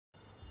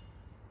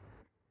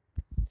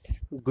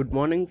Good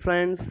morning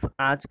friends.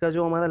 आज का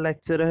जो हमारा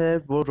लेक्चर है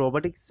वो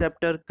रोबोटिक्स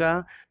चैप्टर का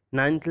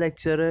 9th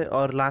लेक्चर है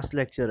और लास्ट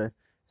लेक्चर है।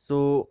 सो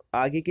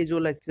आगे के जो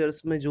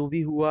लेक्चर्स में जो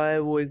भी हुआ है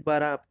वो एक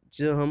बार आप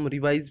जो हम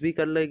रिवाइज भी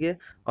कर लेंगे,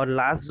 और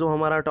लास्ट जो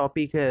हमारा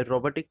टॉपिक है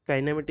रोबोटिक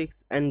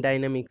काइनेमेटिक्स एंड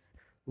डायनेमिक्स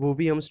वो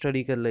भी हम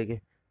स्टडी कर लेंगे।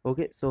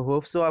 ओके, सो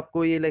होप सो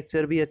आपको ये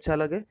लेक्चर भी अच्छा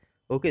लगे।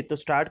 ओके, तो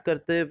स्टार्ट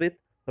करते हैं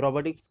with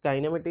robotics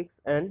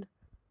kinematics and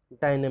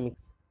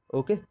dynamics.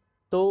 Okay,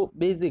 तो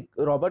बेसिक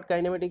रोबोट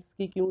काइनेमेटिक्स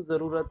की क्यों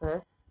ज़रूरत है।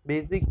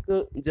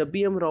 बेसिक जब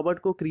भी हम रोबोट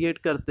को क्रिएट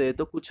करते हैं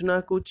तो कुछ ना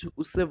कुछ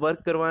उससे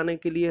वर्क करवाने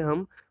के लिए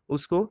हम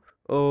उसको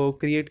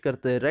क्रिएट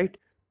करते हैं, राइट।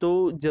 तो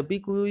जब भी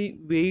कोई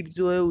वेट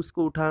जो है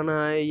उसको उठाना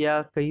है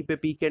या कहीं पे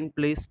pick and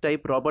place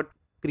type robot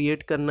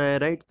create करना है,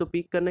 राइट, तो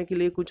पिक करने के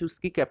लिए कुछ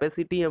उसकी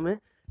कैपेसिटी हमें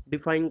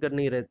डिफाइन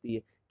करनी रहती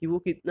है कि वो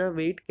कितना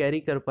वेट कैरी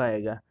कर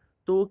पाएगा।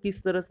 तो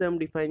किस तरह से हम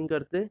डिफाइन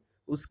करते हैं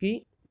उसकी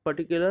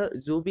पर्टिकुलर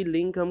जो भी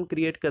लिंक हम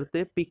क्रिएट करते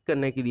हैं पिक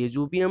करने के लिए,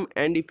 जो भी हम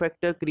एंड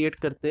इफेक्टर क्रिएट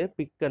करते हैं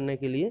पिक करने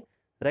के लिए,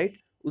 राइट,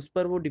 उस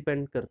पर वो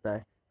डिपेंड करता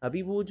है।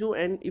 अभी वो जो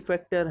एंड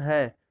इफेक्टर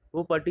है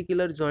वो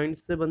पर्टिकुलर जॉइंट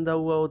से बंधा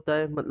हुआ होता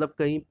है, मतलब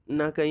कहीं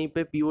ना कहीं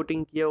पे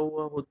पिवोटिंग किया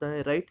हुआ होता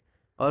है, राइट,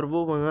 और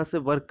वो वहाँ से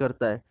वर्क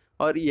करता है,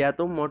 और या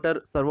तो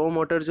मोटर सर्वो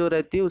मोटर जो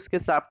रहती है उसके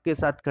शाफ्ट के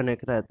साथ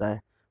कनेक्ट रहता है।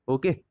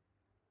 ओके,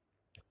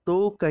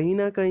 तो कहीं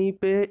ना कहीं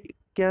पे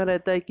क्या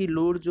रहता है कि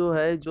लोड जो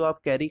है जो आप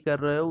कैरी कर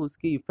रहे हो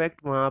उसकी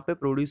इफेक्ट वहाँ पे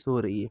प्रोड्यूस हो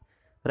रही है,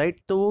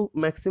 राइट। तो वो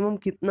मैक्सिमम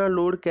कितना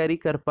लोड कैरी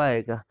कर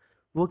पाएगा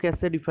वो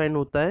कैसे डिफाइन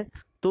होता है,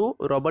 तो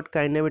रोबोट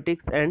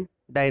काइनेमेटिक्स एंड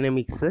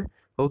डायनेमिक्स से।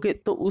 ओके,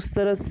 तो उस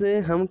तरह से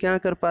हम क्या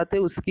कर पाते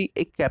हैं, उसकी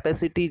एक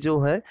कैपेसिटी जो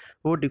है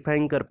वो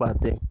डिफाइन कर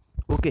पाते हैं।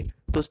 ओके,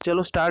 तो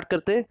चलो स्टार्ट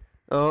करते हैं।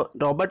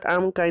 Robot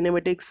arm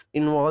kinematics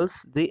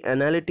involves the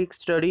analytic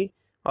study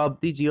of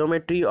the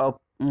geometry of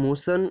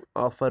motion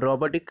of a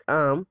robotic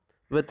arm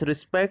with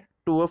respect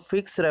to a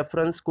fixed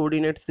reference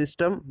coordinate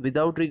system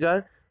without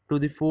regard to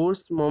the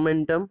force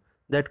momentum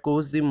that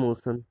cause the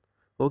motion।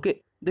 Okay,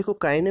 देखो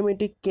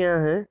kinematic क्या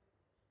है।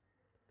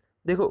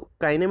 देखो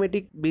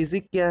kinematic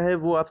basic क्या है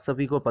वो आप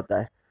सभी को पता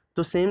है,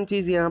 तो सेम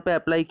चीज यहाँ पे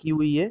अप्लाई की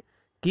हुई है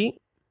कि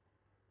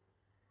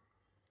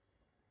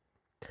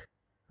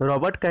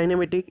robot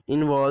kinematic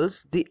involves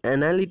the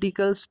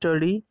analytical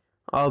study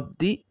of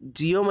the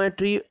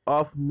geometry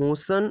of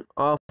motion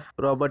of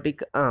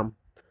robotic arm।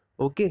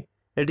 Okay,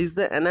 it is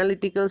the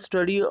analytical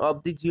study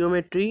of the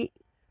geometry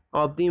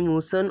of the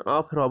motion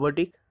of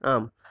robotic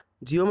arm।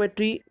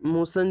 geometry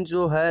motion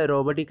जो है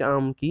robotic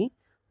arm की,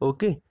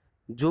 okay,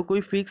 जो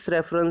कोई fix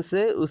reference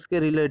है उसके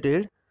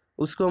related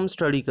उसको हम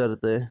study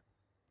करते हैं।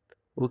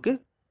 ओके,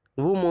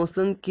 वो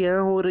मोशन क्या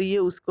हो रही है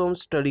उसको हम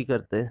स्टडी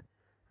करते हैं,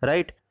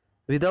 right,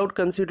 without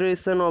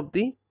consideration of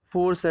the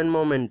force and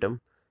momentum,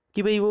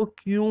 कि भाई वो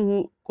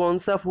क्यों, कौन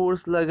सा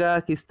फोर्स लगा,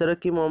 किस तरह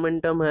की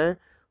मोमेंटम है,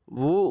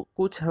 वो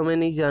कुछ हमें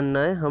नहीं जानना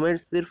है। हमें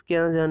सिर्फ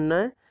क्या जानना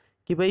है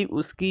कि भाई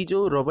उसकी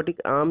जो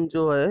रोबोटिक आर्म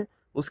जो है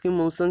उसकी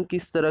मोशन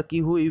किस तरह की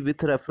हुई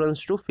with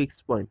reference to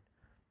fix point.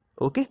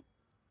 Okay,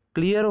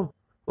 clear हो?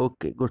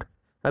 Okay, good.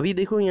 अभी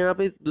देखो यहाँ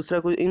पे दूसरा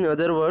कुछ, in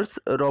other words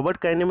robot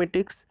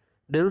kinematics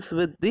deals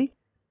with the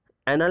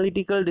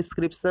analytical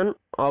description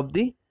of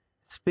the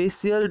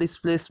spatial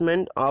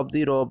displacement of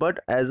the robot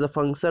as a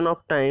function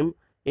of time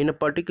in a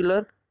particular,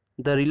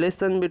 the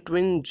relation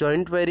between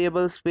joint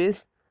variable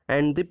space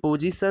and the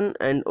position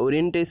and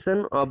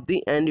orientation of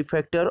the end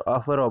effector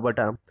of a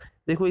robot arm।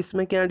 देखो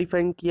इसमें क्या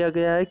define किया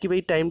गया है कि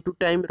भाई time to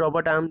time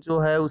robot arm जो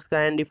है उसका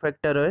एंड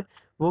इफेक्टर है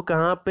वो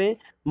कहाँ पे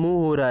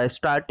मूव हो रहा है,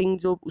 स्टार्टिंग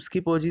जो उसकी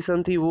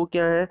पोजीशन थी वो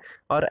क्या है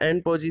और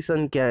एंड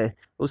पोजीशन क्या है,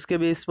 उसके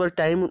बेस पर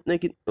टाइम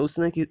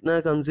उसने कितना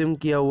कंज्यूम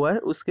किया हुआ है,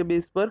 उसके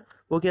बेस पर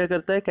वो क्या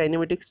करता है,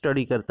 काइनेमेटिक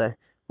स्टडी करता है।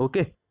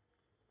 Okay,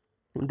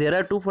 there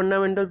are two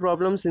fundamental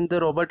problems in the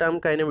robot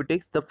arm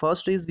kinematics। The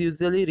first is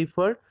usually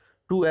referred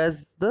to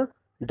as the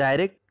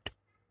direct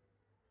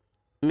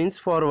means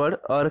forward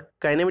or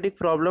kinematic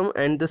problem,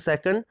 and the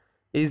second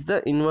is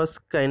the inverse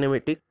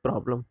kinematic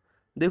problem।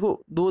 देखो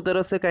दो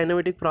तरह से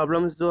kinematic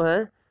problems जो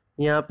है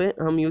यहाँ पे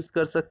हम use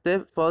कर सकते हैं।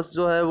 फर्स्ट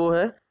जो है वो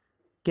है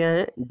क्या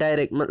है,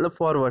 डायरेक्ट मतलब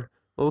फॉरवर्ड,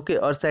 ओके,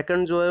 और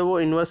सेकंड जो है वो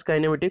इनवर्स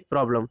काइनेमेटिक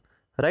प्रॉब्लम,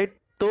 राइट।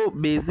 तो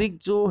बेसिक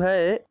जो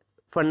है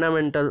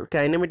फंडामेंटल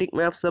काइनेमेटिक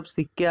में आप सब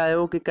सीख के आए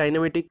हो कि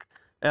काइनेमेटिक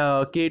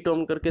के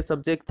टर्म करके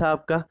सब्जेक्ट था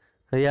आपका,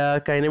 या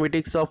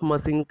काइनेमेटिक्स ऑफ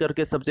मशीन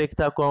करके सब्जेक्ट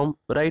था कॉम,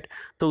 राइट।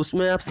 तो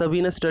उसमें आप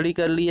सभी ने स्टडी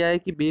कर लिया है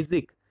कि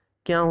बेसिक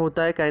क्या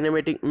होता है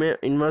काइनेमेटिक में,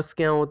 इनवर्स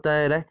क्या होता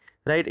है,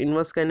 राइट,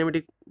 इनवर्स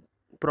काइनेमेटिक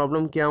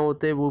प्रॉब्लम क्या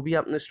होते हैं वो भी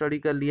आपने स्टडी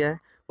कर लिया है।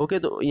 ओके,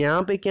 तो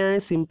यहाँ पे क्या है,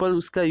 सिंपल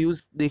उसका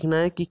यूज देखना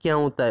है कि क्या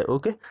होता है।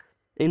 Okay,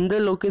 in the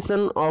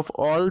location of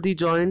all the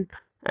joint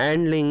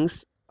and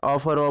links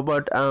of a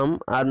robot arm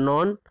are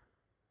non.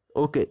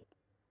 Okay,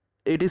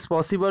 it is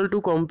possible to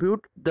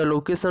compute the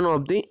location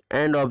of the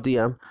end of the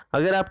arm.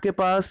 अगर आपके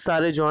पास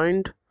सारे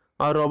joint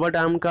और robot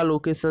arm का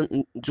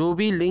location जो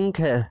भी link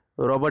है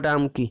robot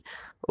arm की,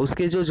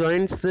 उसके जो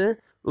जॉइंट्स है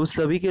उस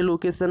सभी के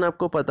लोकेशन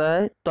आपको पता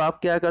है, तो आप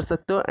क्या कर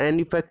सकते हो, एंड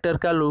इफेक्टर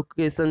का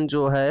लोकेशन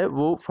जो है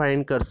वो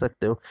फाइंड कर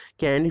सकते हो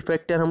कि एंड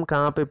इफेक्टर हम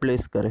कहाँ पे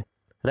प्लेस करें,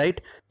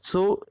 right.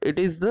 So it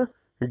is the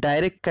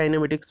direct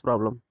kinematics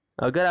problem,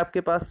 अगर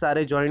आपके पास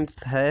सारे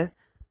जॉइंट्स है,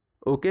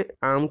 ओके,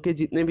 आर्म के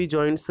जितने भी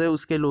जॉइंट्स है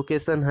उसके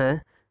लोकेशन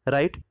है,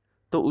 राइट,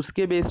 तो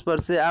उसके बेस पर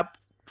से आप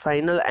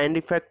फाइनल एंड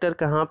इफेक्टर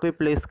कहाँ पे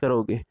प्लेस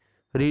करोगे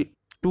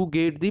to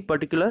get the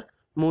particular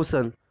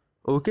motion,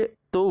 okay,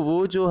 तो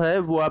वो जो है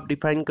वो आप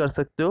डिफाइन कर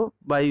सकते हो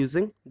by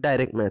using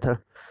direct method.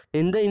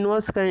 In the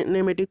inverse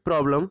kinematic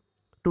problem,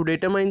 to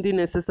determine the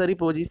necessary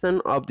position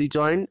of the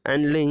joint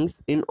and links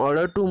in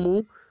order to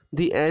move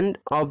the end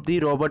of the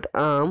robot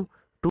arm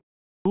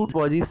to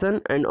position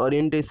and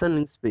orientation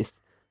in space।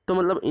 तो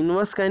मतलब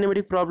inverse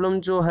kinematic problem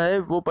जो है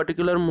वो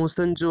particular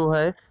motion जो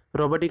है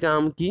robotic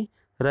arm की,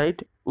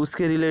 right,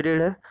 उसके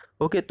related है।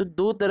 ओके, तो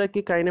दो तरह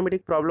के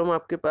काइनेमेटिक प्रॉब्लम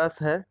आपके पास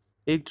है,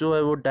 एक जो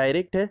है वो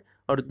डायरेक्ट है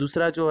और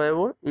दूसरा जो है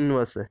वो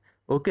इनवर्स है।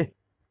 ओके,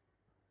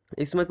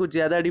 इसमें कुछ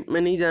ज़्यादा डीप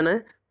में नहीं जाना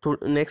है, तो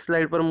नेक्स्ट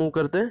स्लाइड पर मूव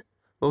करते हैं।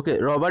 ओके,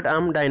 रॉबर्ट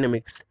आर्म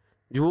डायनेमिक्स,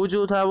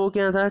 जो था वो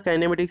क्या था,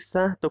 काइनेमेटिक्स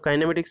था। तो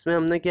काइनेमेटिक्स में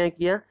हमने क्या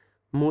किया,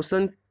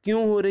 मोशन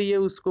क्यों हो रही है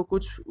उसको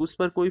कुछ उस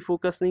पर कोई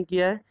फोकस नहीं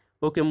किया है।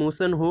 ओके,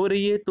 मोशन हो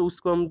रही है तो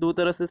उसको हम दो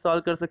तरह से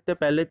सॉल्व कर सकते हैं।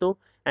 पहले तो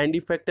एंड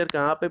इफेक्टर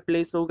कहाँ पे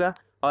प्लेस होगा,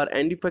 और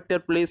एंड इफेक्टर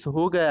प्लेस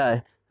हो गया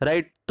है,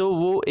 राइट, तो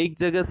वो एक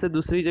जगह से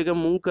दूसरी जगह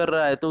मूव कर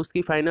रहा है, तो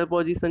उसकी फाइनल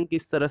पोजीशन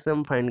किस तरह से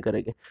हम फाइंड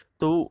करेंगे।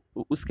 तो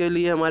उसके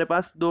लिए हमारे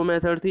पास दो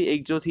मेथड थी,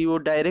 एक जो थी वो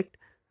डायरेक्ट,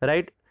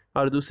 राइट,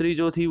 और दूसरी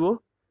जो थी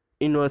वो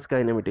इनवर्स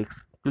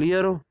काइनेमेटिक्स।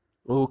 क्लियर हो?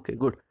 Okay,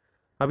 good.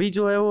 अभी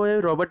जो है वो है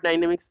रोबोट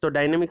डायनेमिक्स। तो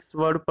डायनेमिक्स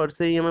वर्ड पर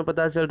से ही हमें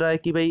पता चल रहा है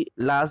कि भाई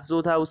लास्ट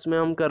जो था उसमें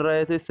हम कर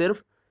रहे थे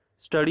सिर्फ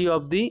study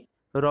of the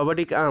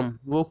robotic arm,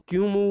 वो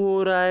क्यों मूव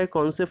हो रहा है,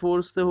 कौन से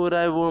फोर्स से हो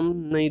रहा है, वो हम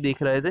नहीं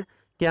देख रहे थे।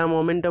 क्या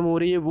मोमेंटम हो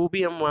रही है वो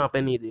भी हम वहाँ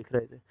पे नहीं देख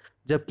रहे थे।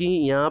 जबकि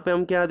यहाँ पे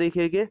हम क्या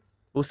देखेंगे,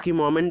 उसकी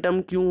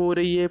मोमेंटम क्यों हो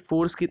रही है,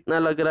 फोर्स कितना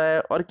लग रहा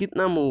है और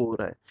कितना मूव हो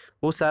रहा है,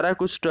 वो सारा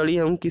कुछ स्टडी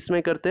हम किस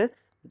में करते हैं,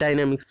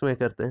 डायनेमिक्स में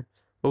करते हैं।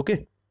 ओके,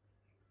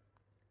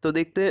 तो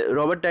देखते हैं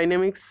robot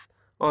dynamics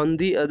on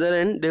the other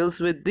and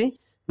deals with the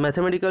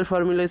mathematical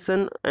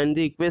formulation and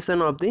the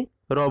equation of the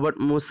robot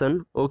motion।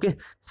 Okay,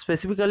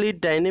 specifically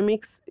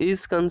dynamics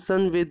is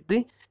concerned with the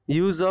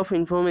use of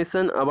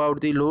information about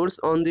the loads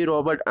on the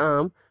robot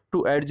arm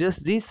to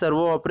adjust the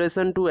servo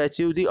operation to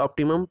achieve the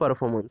optimum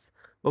performance।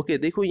 Okay,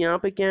 देखो यहाँ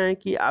पे क्या है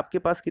कि आपके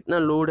पास कितना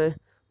load है,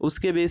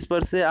 उसके बेस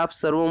पर से आप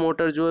सर्वो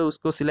मोटर जो है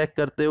उसको सिलेक्ट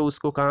करते हो,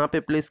 उसको कहाँ पे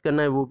प्लेस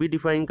करना है वो भी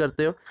डिफाइन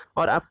करते हो,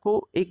 और आपको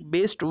एक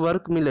बेस्ट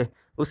वर्क मिले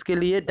उसके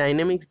लिए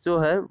डायनेमिक्स जो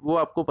है वो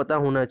आपको पता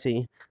होना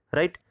चाहिए,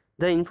 right.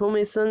 The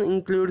information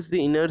includes the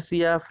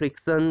inertia,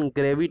 friction,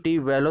 gravity,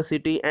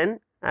 velocity and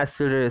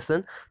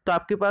acceleration। तो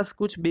आपके पास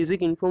कुछ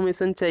बेसिक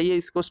इन्फॉर्मेशन चाहिए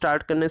इसको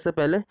स्टार्ट करने से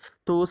पहले।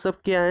 तो वो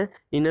सब क्या है,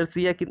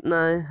 इनर्सिया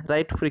कितना है,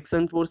 राइट,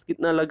 फ्रिक्शन फोर्स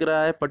कितना लग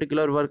रहा है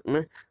पर्टिकुलर वर्क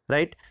में,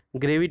 राइट,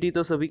 ग्रेविटी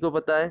तो सभी को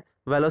पता है,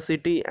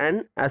 velocity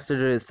and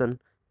acceleration.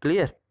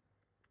 Clear?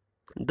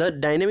 The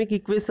dynamic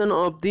equation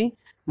of the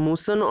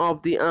motion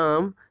of the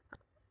arm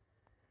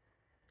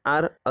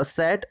are a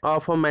set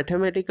of a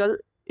mathematical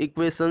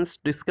equations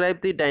describe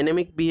the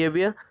dynamic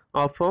behavior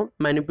of a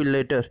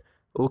manipulator।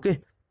 Okay,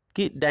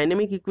 कि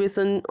dynamic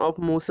equation of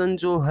motion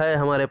जो है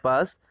हमारे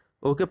पास,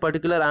 okay,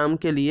 particular arm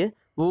के लिए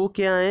वो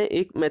क्या है,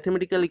 एक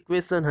मैथमेटिकल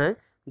इक्वेशन है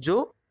जो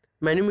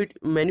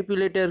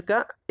मैनिपुलेटर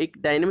का एक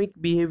डायनेमिक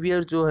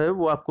बिहेवियर जो है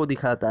वो आपको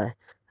दिखाता है,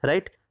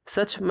 right.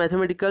 Such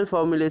mathematical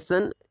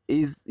formulation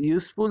is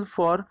useful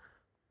for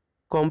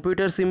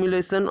computer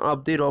simulation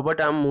of the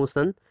robot arm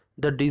motion,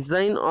 the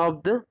design of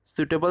the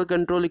suitable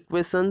control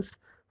equations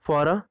for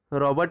a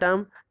robot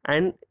arm,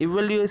 and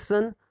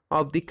evaluation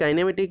of the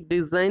kinematic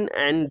design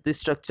and the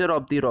structure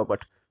of the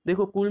robot।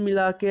 देखो कुल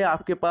मिला के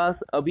आपके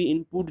पास अभी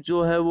input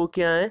जो है वो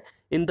क्या है,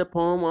 in the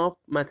form of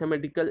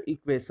mathematical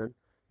equation.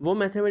 वो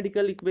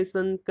मैथमेटिकल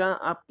इक्वेशन का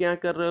आप क्या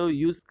कर रहे हो,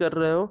 यूज़ कर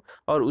रहे हो,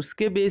 और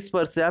उसके बेस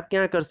पर से आप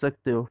क्या कर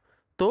सकते हो,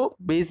 तो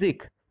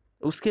बेसिक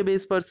उसके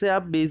बेस पर से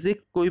आप बेसिक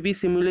कोई भी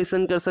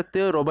सिमुलेशन कर सकते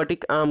हो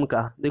रोबोटिक आर्म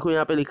का। देखो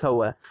यहाँ पे लिखा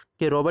हुआ है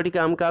कि रोबोटिक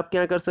आर्म का आप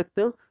क्या कर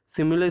सकते हो,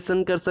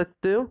 सिमुलेशन कर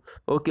सकते हो।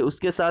 ओके,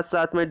 उसके साथ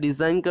साथ में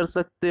डिज़ाइन कर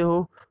सकते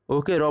हो,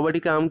 ओके,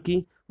 रोबोटिक आर्म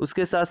की।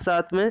 उसके साथ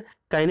साथ में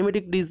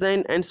काइनेमेटिक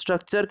डिज़ाइन एंड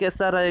स्ट्रक्चर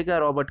कैसा रहेगा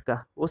रोबोट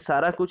का, वो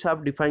सारा कुछ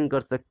आप डिफाइन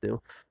कर सकते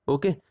हो।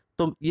 ओके,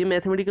 तो ये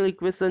मैथमेटिकल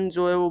इक्वेशन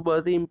जो है वो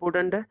बहुत ही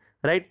इंपॉर्टेंट है,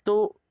 राइट।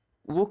 तो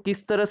वो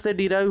किस तरह से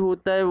डिराइव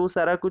होता है वो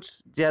सारा कुछ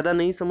ज़्यादा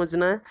नहीं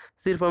समझना है,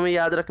 सिर्फ हमें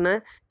याद रखना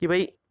है कि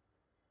भाई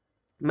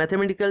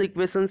मैथमेटिकल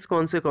इक्वेशंस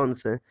कौन से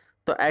हैं।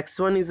 तो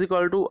x1 is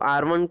equal to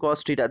r1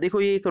 cos theta.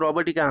 देखो ये एक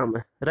रोबोटिक आर्म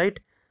है, राइट,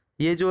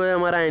 ये जो है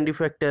हमारा एंड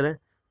इफेक्टर है।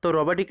 तो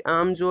रोबोटिक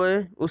आर्म जो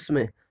है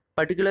उसमें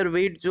पर्टिकुलर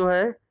वेट जो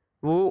है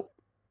वो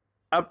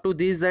अप टू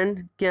दिस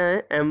एंड क्या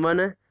है, m1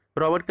 है,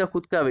 रोबोट का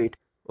खुद का वेट।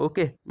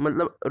 ओके,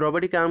 मतलब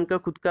रोबोटिक आर्म का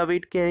खुद का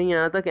वेट क्या है,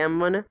 यहाँ तक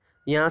m1 है,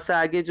 यहाँ से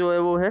आगे जो है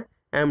वो है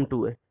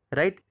m2 है,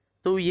 राइट।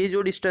 तो ये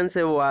जो डिस्टेंस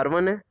है वो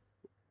r1 है,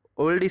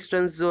 ओल्ड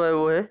डिस्टेंस जो है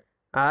वो है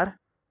r।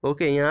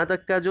 ओके, यहाँ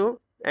तक का जो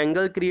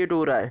एंगल क्रिएट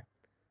हो रहा है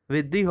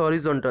विद दी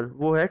हॉरिजॉन्टल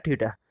वो है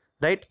थीटा,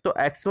 राइट। तो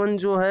x1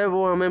 जो है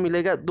वो हमें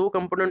मिलेगा, दो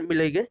कंपोनेंट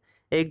मिलेंगे,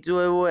 एक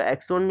जो है वो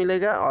x1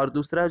 मिलेगा और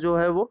दूसरा जो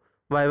है वो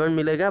y1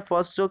 मिलेगा।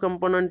 फर्स्ट जो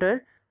कंपोनेंट है,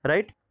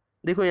 राइट,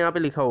 देखो यहाँ पे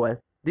लिखा हुआ है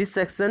this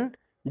section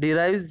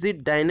derives the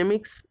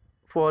dynamics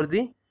for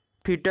the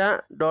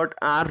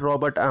थीटा.r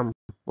robot arm.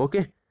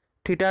 Okay,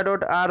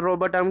 थीटा.r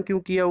robot arm क्यों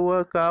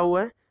कहा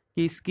हुआ है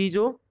कि इसकी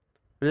जो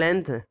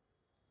लेंथ है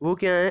वो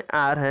क्या है,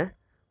 r है,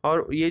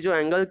 और ये जो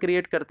एंगल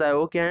क्रिएट करता है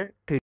वो क्या है,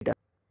 theta.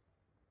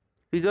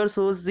 Figure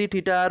shows the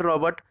theta r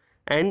robot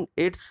and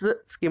its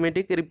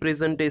schematic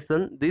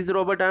representation. This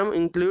robot arm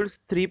includes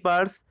three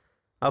parts: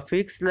 a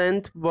fixed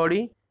length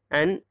body,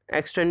 an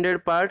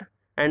extended part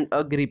and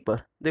a gripper.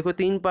 देखो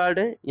तीन पार्ट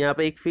है यहाँ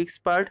पे, एक फिक्स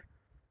पार्ट,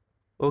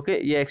 ओके,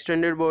 ये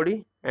extended body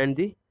and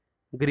the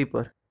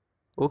gripper.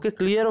 Okay,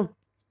 clear हो?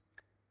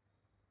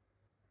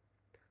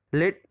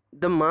 Let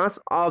the mass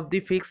of the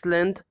fix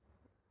length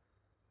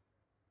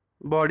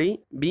body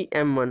B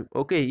m1।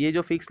 Okay, ये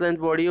जो फिक्स लेंथ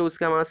बॉडी है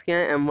उसका मास क्या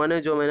है, m1 है,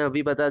 जो मैंने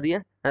अभी बता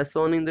दिया। As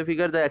Son in the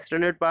figure, the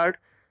extended part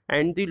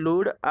and the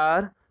load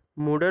are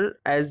model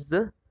as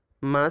the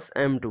mass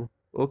m2।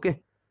 Okay,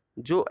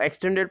 जो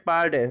एक्सटेंडेड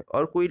पार्ट है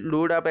और कोई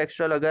लोड आप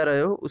एक्स्ट्रा लगा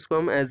रहे हो उसको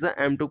हम एज द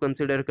m2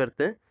 कंसिडर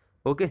करते हैं।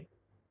 Okay,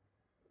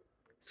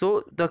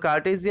 so the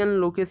Cartesian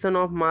location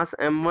of mass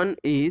m1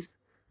 is,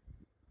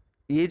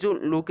 ये जो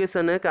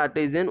लोकेशन है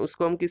कार्टेशियन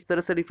उसको हम किस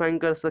तरह से डिफाइन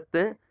कर सकते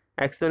हैं,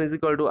 x1 is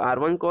equal to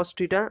r1 cos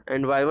theta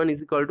and y1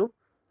 is equal to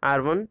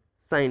r1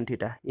 sin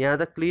theta. यहाँ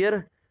तक क्लियर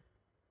है?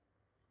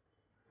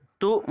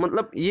 तो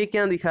मतलब ये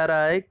क्या दिखा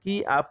रहा है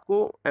कि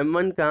आपको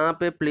m1 कहाँ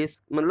पे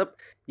प्लेस, मतलब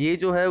ये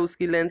जो है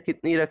उसकी लेंथ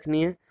कितनी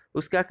रखनी है,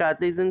 उसका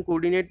कार्टेशियन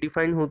कोऑर्डिनेट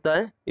डिफाइन होता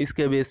है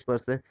इसके बेस पर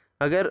से।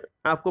 अगर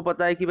आपको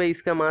पता है कि भाई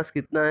इसका मास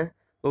कितना है,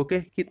 ओके,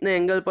 कितने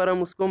एंगल पर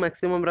हम उसको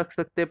मैक्सिमम रख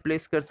सकते हैं,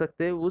 प्लेस कर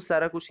सकते हैं, वो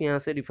सारा कुछ यहाँ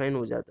से डिफाइन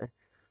हो जाता है।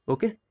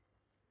 ओके,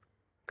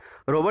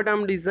 रोबोट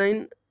आर्म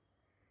डिजाइन,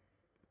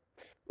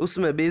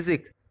 उसमें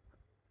बेसिक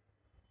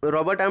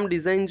रॉबर्ट आर्म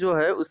डिजाइन जो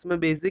है उसमें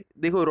बेसिक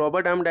देखो,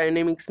 रॉबर्ट आर्म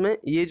डायनेमिक्स में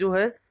ये जो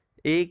है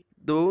 1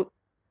 2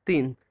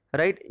 3,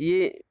 राइट,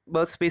 ये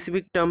बस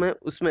स्पेसिफिक टर्म है।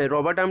 उसमें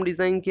रॉबर्ट आर्म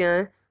डिजाइन क्या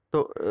है,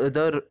 तो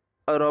द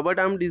रॉबर्ट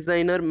आर्म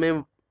डिजाइनर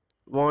में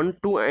want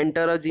to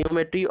enter a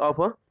geometry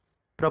of a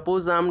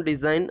propose arm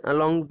design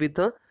along with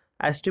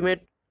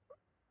estimate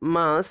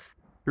mass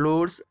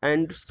loads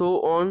and so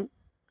on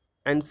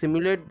and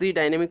simulate the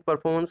dynamic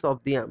performance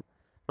of the arm.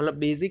 मतलब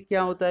basic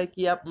क्या होता है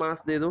कि आप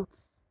मास दे दो,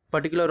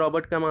 particular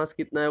Robert का मास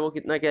कितना है, वो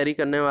कितना कैरी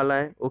करने वाला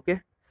है, ओके,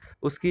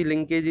 उसकी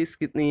लिंकेजेस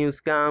कितनी है,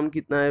 उसका आर्म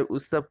कितना है,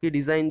 उस सब की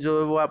डिज़ाइन जो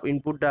है वो आप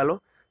इनपुट डालो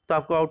तो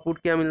आपको आउटपुट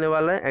क्या मिलने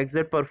वाला है,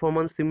 एग्जैक्ट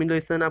परफॉर्मेंस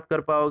सिमुलेशन आप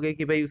कर पाओगे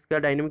कि भाई उसका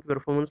डायनेमिक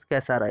परफॉर्मेंस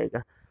कैसा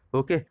रहेगा।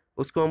 ओके,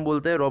 उसको हम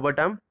बोलते हैं रॉबर्ट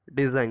आर्म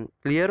डिज़ाइन।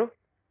 क्लियर हो?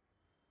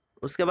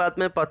 उसके बाद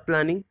में पथ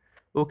प्लानिंग।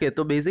 ओके,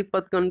 तो बेसिक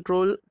पथ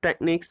control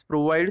techniques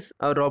provides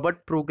a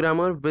robot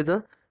programmer with a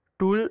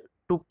tool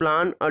to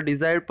plan a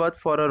desired path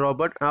for a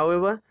robot.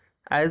 However,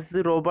 as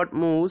the robot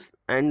moves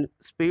and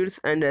speeds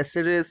and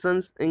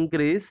accelerations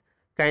increase,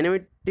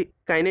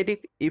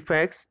 kinetic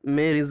effects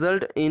may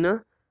result in a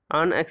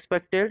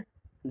unexpected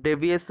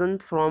deviation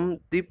from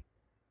the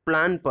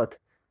planned path.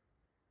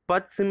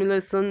 Path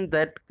simulation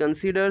that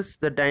considers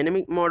the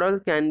dynamic model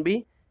can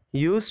be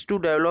used to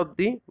develop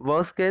the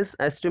worst case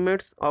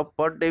estimates of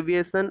path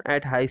deviation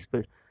at high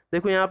speed.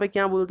 देखो यहाँ पे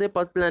क्या बोलते हैं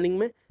पथ planning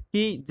में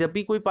कि जब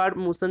भी कोई पार्ट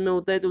मोशन में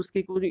होता है तो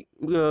उसकी कोई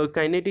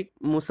काइनेटिक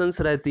मोशंस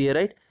रहती है,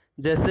 राइट।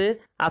 जैसे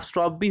आप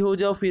स्टॉप भी हो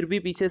जाओ फिर भी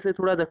पीछे से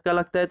थोड़ा धक्का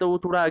लगता है तो वो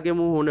थोड़ा आगे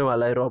मूव होने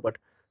वाला है रॉबोट।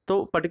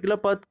 तो पर्टिकुलर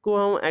पथ को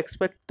हम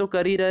एक्सपेक्ट तो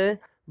कर ही रहे हैं,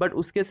 बट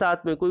उसके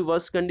साथ में कोई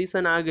वर्स्ट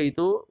कंडीशन आ गई,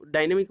 तो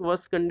डायनेमिक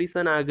वर्स्ट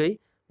कंडीशन आ गई,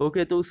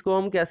 ओके, तो उसको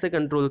हम कैसे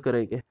कंट्रोल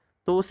करेंगे,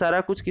 तो वो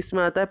सारा कुछ किस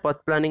में आता है,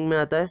 पथ प्लानिंग में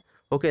आता है।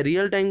 Okay,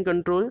 real time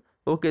control.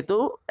 Okay,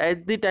 तो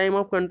at the time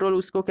of control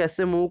उसको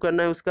कैसे मूव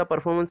करना है, उसका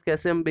परफॉर्मेंस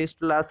कैसे हम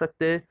बेस्ट ला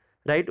सकते हैं,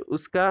 राइट,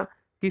 उसका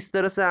किस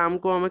तरह से आर्म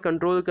को हमें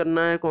कंट्रोल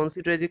करना है, कौन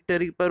सी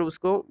ट्रेजेक्टरी पर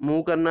उसको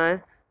मूव करना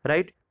है,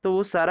 राइट, तो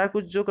वो सारा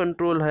कुछ जो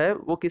कंट्रोल है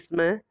वो किस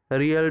में है,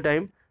 रियल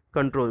टाइम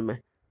कंट्रोल में।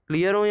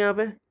 क्लियर हो यहाँ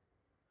पे?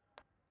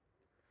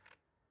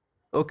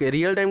 ओके,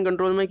 रियल टाइम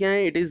कंट्रोल में क्या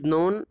है, it is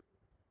known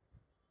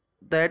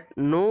that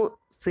no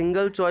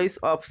single choice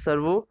of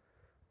servo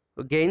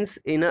gains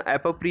in a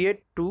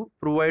appropriate to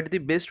provide the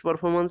best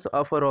performance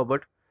of a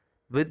robot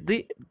with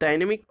the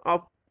dynamic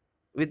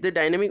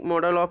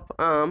model of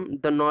arm.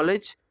 The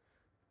knowledge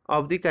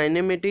of the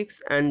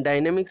kinematics and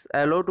dynamics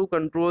allow to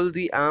control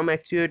the arm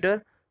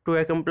actuator to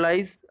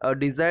accomplish a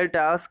desired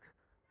task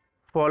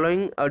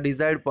following a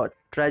desired path.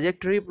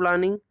 Trajectory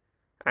planning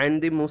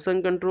and the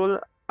motion control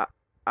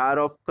are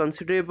of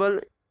considerable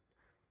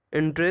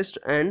interest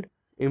and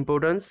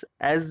importance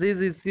as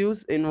these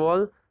issues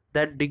involve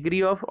that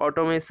degree of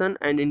automation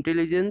and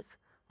intelligence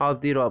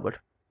of the robot.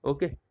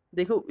 Okay,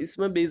 देखो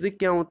इसमें basic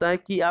क्या होता है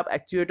कि आप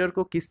actuator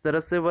को किस तरह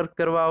से वर्क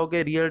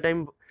करवाओगे, रियल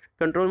टाइम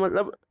कंट्रोल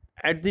मतलब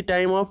at the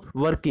time of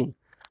working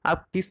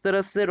आप किस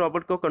तरह से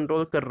रोबोट को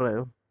कंट्रोल कर रहे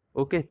हो।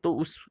 ओके, तो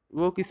उस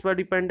वो किस पर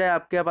डिपेंड है,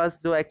 आपके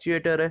पास जो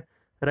एक्चुएटर है,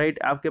 राइट,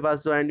 आपके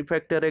पास जो एंड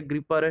इफेक्टर है,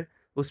 ग्रिपर है,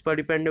 उस पर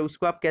डिपेंड है,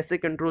 उसको आप कैसे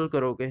कंट्रोल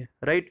करोगे,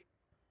 right.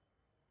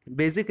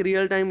 Basic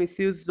real time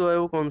issues जो है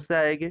वो कौन से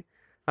आएंगे,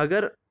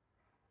 अगर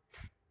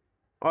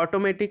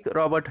ऑटोमेटिक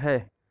रोबोट है,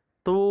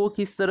 तो वो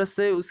किस तरह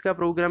से उसका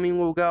प्रोग्रामिंग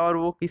होगा और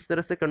वो किस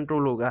तरह से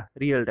कंट्रोल होगा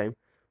रियल टाइम,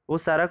 वो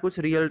सारा कुछ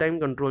रियल टाइम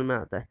कंट्रोल में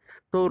आता है।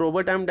 तो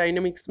रोबोट आर्म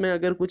डायनेमिक्स में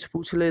अगर कुछ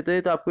पूछ लेते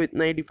हैं तो आपको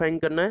इतना ही डिफाइन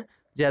करना है,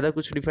 ज़्यादा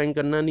कुछ डिफाइन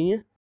करना नहीं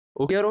है।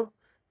 ओके रो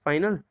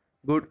फाइनल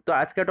गुड। तो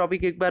आज का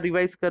टॉपिक एक बार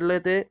रिवाइज कर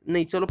लेते हैं,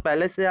 नहीं चलो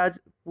पहले से आज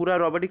पूरा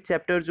रोबोटिक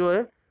चैप्टर जो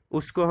है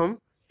उसको हम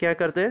क्या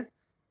करते हैं,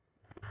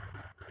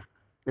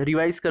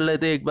 रिवाइज कर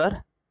लेते हैं एक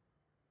बार।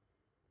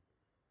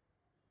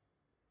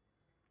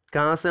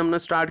 कहाँ से हमने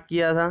स्टार्ट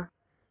किया था।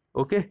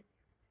 ओके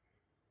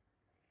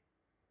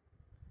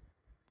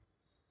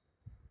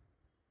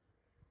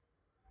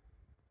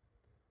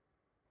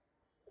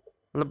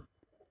मतलब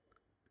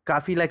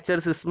काफ़ी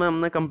लेक्चर्स इसमें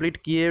हमने कंप्लीट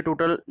किए,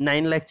 टोटल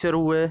 9 लेक्चर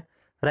हुए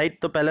राइट।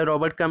 तो पहले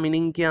रॉबर्ट का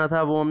मीनिंग क्या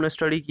था वो हमने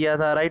स्टडी किया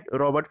था राइट।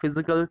 रॉबर्ट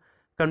फिजिकल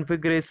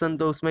कॉन्फ़िगरेशन,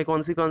 तो उसमें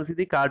कौन सी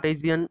थी,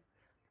 Cartesian,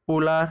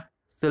 polar,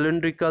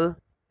 cylindrical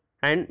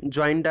and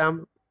joint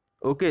arm.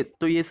 Okay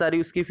तो ये सारी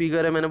उसकी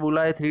फिगर है, मैंने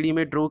बोला है 3D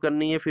में ड्रॉ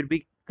करनी है, फिर भी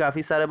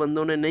काफ़ी सारे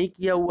बंदों ने नहीं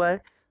किया हुआ है,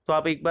 तो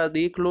आप एक बार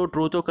देख लो,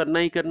 ड्रॉ तो करना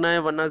ही करना है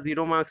वरना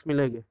 0 मार्क्स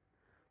मिलेंगे।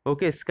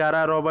 ओके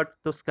स्कारा रॉबर्ट,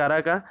 तो स्कारा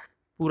का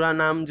पूरा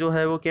नाम जो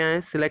है वो क्या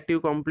है, selective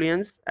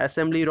compliance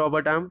assembly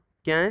Robert arm.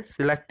 क्या है,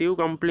 selective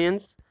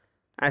compliance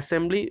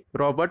assembly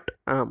Robert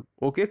arm.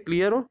 Okay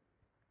clear हो।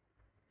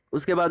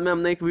 उसके बाद में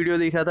हमने एक वीडियो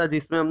देखा था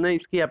जिसमें हमने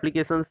इसकी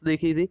एप्लीकेशंस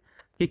देखी थी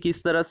कि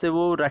किस तरह से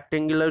वो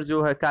रेक्टेंगुलर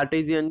जो है,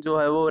 कार्टेशियन जो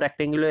है वो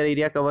रेक्टेंगुलर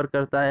एरिया कवर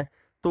करता है,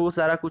 तो वो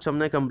सारा कुछ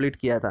हमने कंप्लीट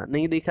किया था।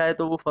 नहीं देखा है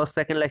तो वो फर्स्ट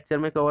सेकंड लेक्चर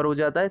में कवर हो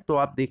जाता है, तो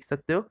आप देख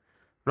सकते हो।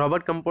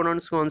 रॉबर्ट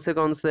कंपोनेंट्स कौन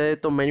से है,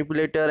 तो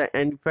मैनिपुलेटर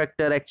एंड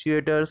इफेक्टर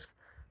एक्चुएटर्स,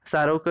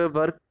 सारों के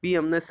वर्क भी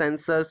हमने,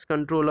 sensors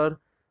controller,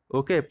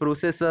 okay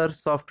processor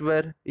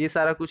software, ये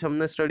सारा कुछ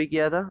हमने स्टडी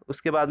किया था।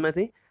 उसके बाद में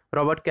थी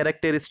रॉबर्ट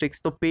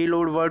कैरेक्टरिस्टिक्स, तो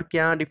पेलोड वर्ड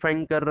क्या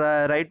डिफाइन कर रहा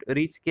है राइट,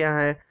 रीच क्या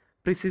है,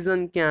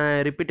 प्रिसीजन क्या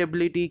है,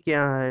 रिपीटेबिलिटी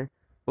क्या है।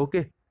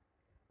 ओके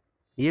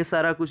ये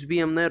सारा कुछ भी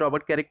हमने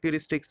रॉबर्ट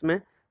कैरेक्टरिस्टिक्स में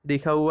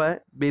देखा हुआ है।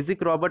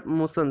 बेसिक रॉबर्ट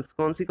मोशंस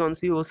कौन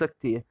सी हो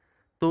सकती है,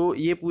 तो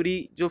ये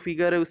पूरी जो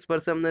फिगर है उस पर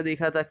से हमने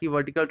देखा था कि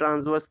वर्टिकल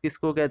ट्रांसवर्स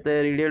किसको कहते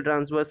हैं, रेडियल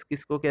ट्रांसवर्स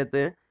किसको कहते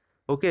हैं,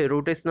 ओके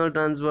रोटेशनल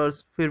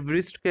ट्रांसवर्स, फिर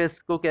व्रिस्ट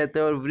किसको कहते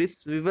हैं और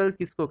व्रिस्ट स्विवल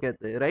किसको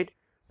कहते हैं राइट।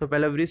 तो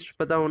पहले व्रिस्ट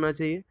पता होना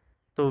चाहिए,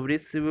 तो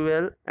wrist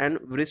swivel and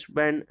wrist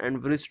band and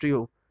wrist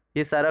यो,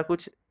 ये सारा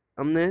कुछ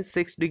हमने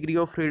 6 डिग्री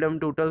ऑफ फ्रीडम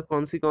टोटल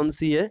कौन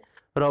सी है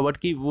रॉबर्ट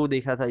की, वो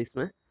देखा था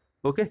इसमें।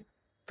 ओके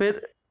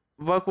फिर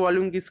वर्क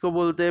वॉल्यूम किसको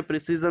बोलते हैं,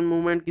 प्रिसीजन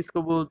मूवमेंट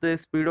किसको बोलते हैं,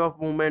 speed of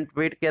movement,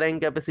 wait carrying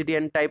capacity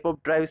and type of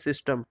drive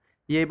system,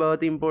 ये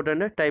बहुत ही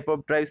इंपॉर्टेंट है, type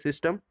of drive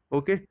system.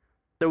 Okay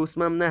तो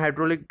उसमें हमने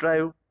hydraulic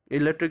drive,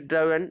 electric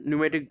drive and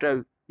pneumatic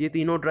drive, ये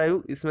तीनों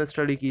ड्राइव इसमें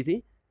स्टडी की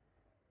थी।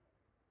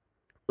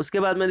 उसके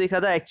बाद में देखा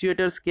था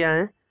एक्चुएटर्स क्या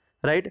है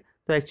राइट।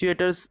 तो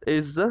actuators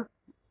is the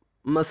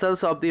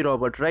muscles of the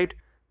robot right.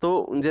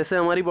 तो जैसे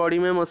हमारी बॉडी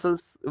में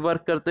मसल्स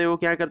वर्क करते हैं, वो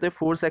क्या करते हैं,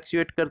 फोर्स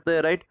एक्चुएट करते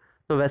हैं राइट।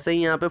 तो वैसे ही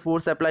यहाँ पे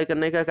फोर्स अप्लाई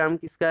करने का काम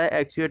किसका है,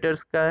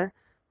 एक्चुएटर्स का है।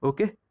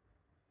 ओके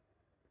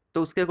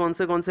तो उसके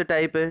कौन से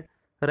टाइप है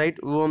राइट,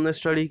 वो हमने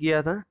स्टडी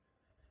किया था।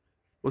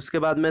 उसके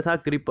बाद में था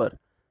ग्रिपर।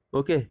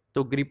 ओके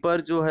तो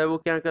ग्रिपर जो है वो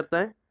क्या करता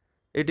है,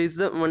 it is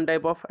the one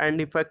type of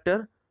and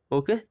effector.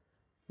 Okay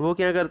वो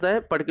क्या करता है,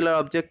 पर्टिकुलर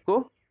ऑब्जेक्ट को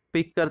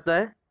पिक करता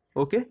है,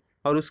 ओके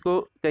और उसको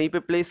कहीं पे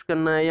प्लेस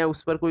करना है या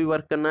उस पर कोई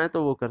वर्क करना है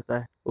तो वो करता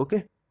है। ओके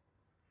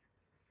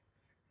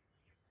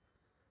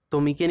तो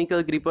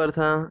मैकेनिकल ग्रिपर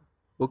था,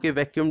 ओके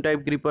वैक्यूम टाइप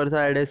ग्रिपर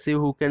था, adhesive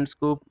hook and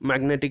scoop,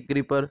 magnetic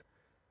gripper,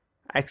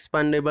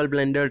 expandable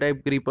blender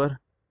type gripper.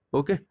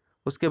 Okay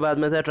उसके बाद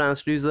में था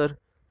ट्रांसड्यूसर।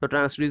 तो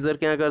ट्रांसड्यूसर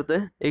क्या करते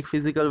हैं, एक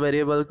फिजिकल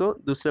वेरिएबल को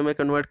दूसरे में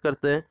कन्वर्ट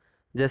करते हैं,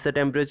 जैसे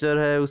टेम्परेचर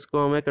है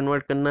उसको हमें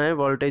कन्वर्ट करना है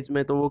वोल्टेज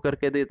में तो वो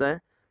करके देता है।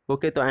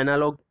 ओके तो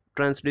analogue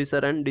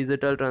transducer and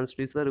digital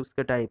transducer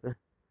उसके टाइप है।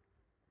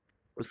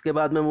 उसके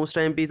बाद में मोस्ट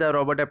टाइम भी था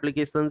रॉबोट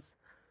एप्लीकेशंस।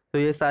 तो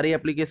ये सारी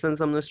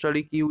एप्लीकेशंस हमने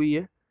स्टडी की हुई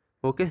है।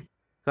 ओके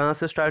कहाँ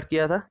से स्टार्ट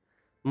किया था,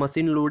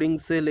 मशीन लोडिंग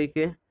से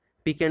लेके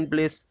pick and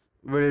place,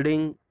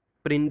 welding,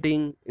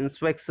 printing,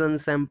 inspection,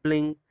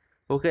 sampling,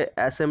 okay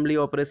assembly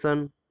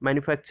operation,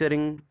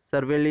 manufacturing,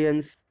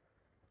 surveillance,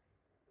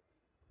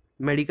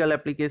 medical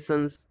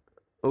applications,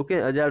 okay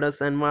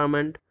hazardous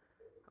environment,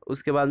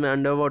 उसके बाद में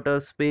under water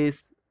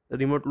space,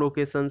 remote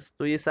locations,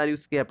 तो ये सारी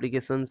उसकी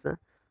एप्लीकेशंस हैं।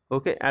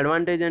 Okay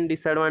advantage and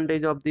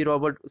disadvantage of the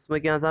robot, उसमें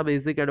क्या था,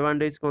 बेसिक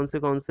एडवांटेज कौन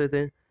से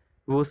थे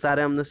वो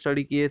सारे हमने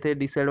स्टडी किए थे।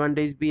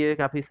 डिसएडवांटेज भी है,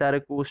 काफ़ी सारे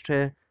कोस्ट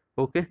है।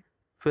 ओके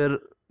फिर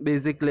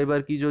बेसिक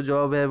लेबर की जो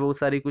जॉब है वो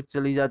सारी कुछ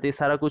चली जाती है,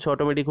 सारा कुछ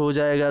ऑटोमेटिक हो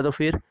जाएगा तो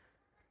फिर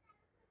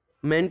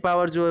मैन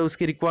पावर जो है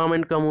उसकी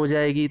रिक्वायरमेंट कम हो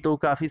जाएगी, तो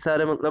काफ़ी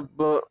सारे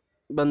मतलब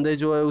बंदे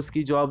जो है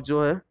उसकी जॉब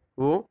जो है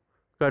वो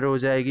कर हो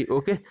जाएगी।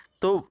 ओके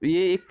तो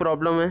ये एक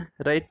प्रॉब्लम है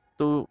राइट,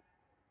 तो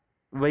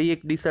वही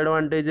एक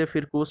डिसएडवांटेज है।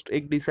 फिर कोस्ट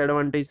एक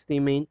डिसएडवांटेज थी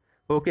मेन।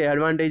 ओके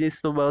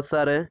एडवांटेजेस तो बहुत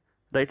सारे हैं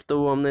राइट, तो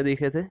वो हमने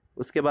देखे थे।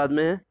 उसके बाद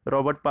में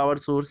रॉबर्ट पावर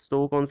सोर्स, तो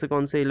वो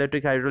कौन से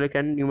इलेक्ट्रिक, हाइड्रोलिक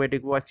एंड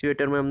न्यूमेटिक, वो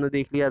एक्चुएटर में हमने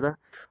देख लिया था।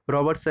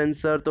 रॉबर्ट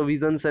सेंसर, तो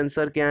विजन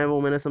सेंसर क्या है वो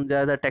मैंने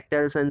समझाया था।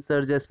 टेक्टाइल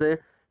सेंसर, जैसे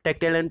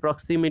टेक्टाइल एंड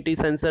प्रॉक्सिमिटी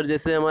सेंसर,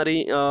 जैसे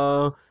हमारी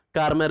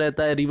कार में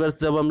रहता है, रिवर्स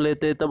जब हम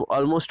लेते हैं तब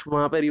ऑलमोस्ट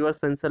वहाँ पे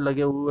रिवर्स सेंसर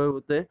लगे हुए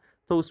होते हैं।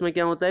 तो उसमें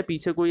क्या होता है,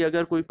 पीछे कोई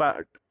अगर कोई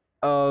पार्ट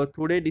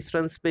थोड़े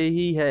डिस्टेंस पे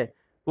ही है,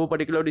 वो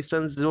पर्टिकुलर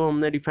डिस्टेंस जो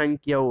हमने डिफाइन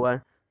किया हुआ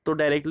है, तो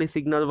डायरेक्टली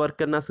सिग्नल वर्क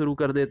करना शुरू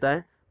कर देता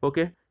है।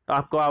 ओके,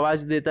 आपको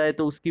आवाज़ देता है,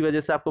 तो उसकी वजह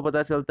से आपको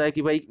पता चलता है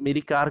कि भाई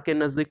मेरी कार के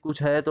नज़दीक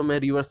कुछ है तो मैं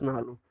रिवर्स ना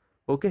लूँ।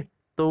 ओके,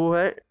 तो वो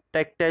है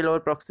टेक्टाइल और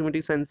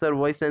प्रॉक्सिमिटी सेंसर।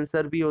 वॉइस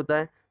सेंसर भी होता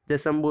है,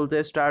 जैसे हम बोलते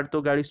हैं स्टार्ट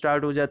तो गाड़ी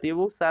स्टार्ट हो जाती है,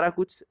 वो सारा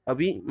कुछ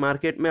अभी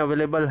मार्केट में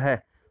अवेलेबल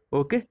है।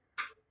 ओके,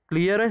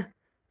 क्लियर है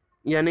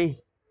या नहीं?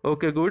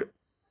 Okay, good.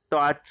 तो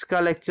आज का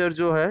लेक्चर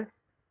जो है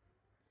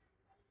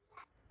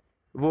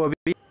वो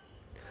अभी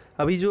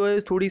अभी जो है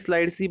थोड़ी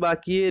स्लाइड सी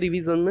बाकी है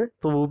रिवीजन में,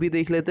 तो वो भी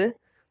देख लेते हैं।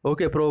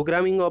 Okay,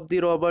 programming of the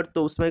robot,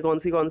 तो उसमें कौन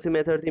सी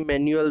मेथड थी?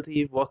 मैनुअल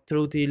थी, वॉक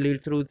थ्रू थी,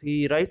 लीड थ्रू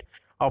थी, राइट।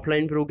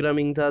 ऑफलाइन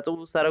प्रोग्रामिंग था, तो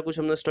वो सारा कुछ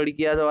हमने स्टडी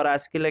किया था। और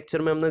आज के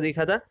लेक्चर में हमने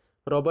देखा था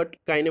robot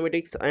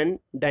kinematics and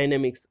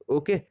dynamics.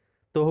 Okay,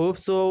 तो होप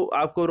सो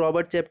आपको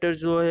रोबोट चैप्टर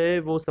जो है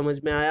वो समझ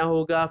में आया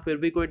होगा। फिर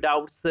भी कोई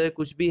डाउट्स है,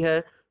 कुछ भी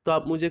है, तो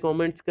आप मुझे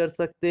कमेंट्स कर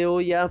सकते हो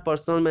या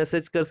पर्सनल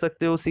मैसेज कर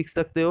सकते हो, सीख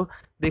सकते हो।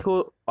 देखो,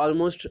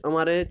 ऑलमोस्ट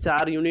हमारे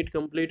 4 यूनिट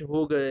कंप्लीट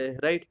हो गए,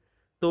 राइट।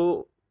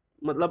 तो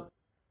मतलब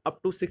अप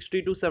टू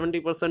 60 to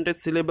 70%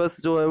 सिलेबस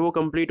जो है वो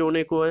कंप्लीट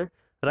होने को है,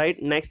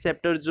 राइट। नेक्स्ट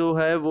चैप्टर जो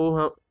है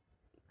वो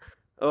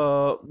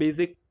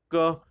basic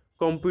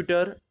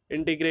computer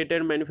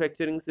integrated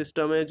manufacturing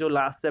system है, जो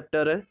लास्ट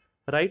चैप्टर है,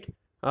 राइट।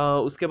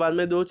 उसके बाद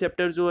में 2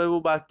 चैप्टर जो है वो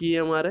बाकी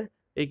है हमारे।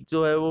 एक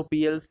जो है वो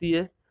पीएलसी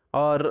है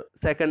और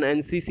सेकंड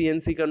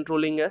एनसी-सीएनसी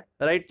कंट्रोलिंग है,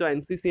 राइट। तो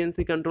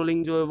एनसी-सीएनसी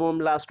कंट्रोलिंग जो है वो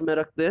हम लास्ट में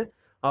रखते हैं,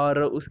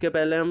 और उसके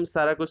पहले हम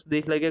सारा कुछ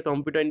देख लेंगे,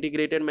 computer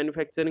integrated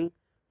manufacturing,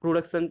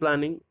 production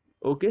planning.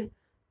 Okay,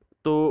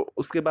 तो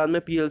उसके बाद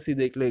में पीएलसी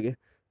देख लेंगे।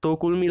 तो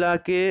कुल मिला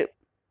के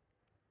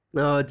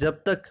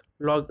जब तक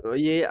लॉग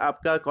ये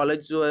आपका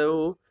कॉलेज जो है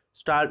वो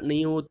स्टार्ट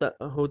नहीं होता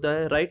होता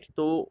है, राइट,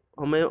 तो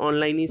हमें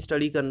ऑनलाइन ही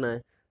स्टडी करना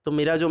है। तो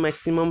मेरा जो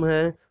मैक्सिमम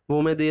है वो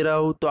मैं दे रहा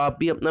हूँ, तो आप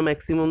भी अपना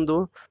मैक्सिमम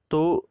दो,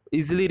 तो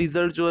इजीली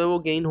रिजल्ट जो है वो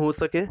गेन हो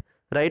सके,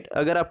 राइट।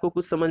 अगर आपको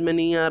कुछ समझ में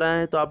नहीं आ रहा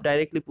है तो आप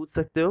डायरेक्टली पूछ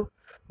सकते हो।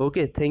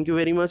 Okay, thank you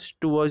very much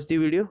to watch the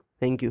video.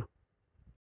 Thank you.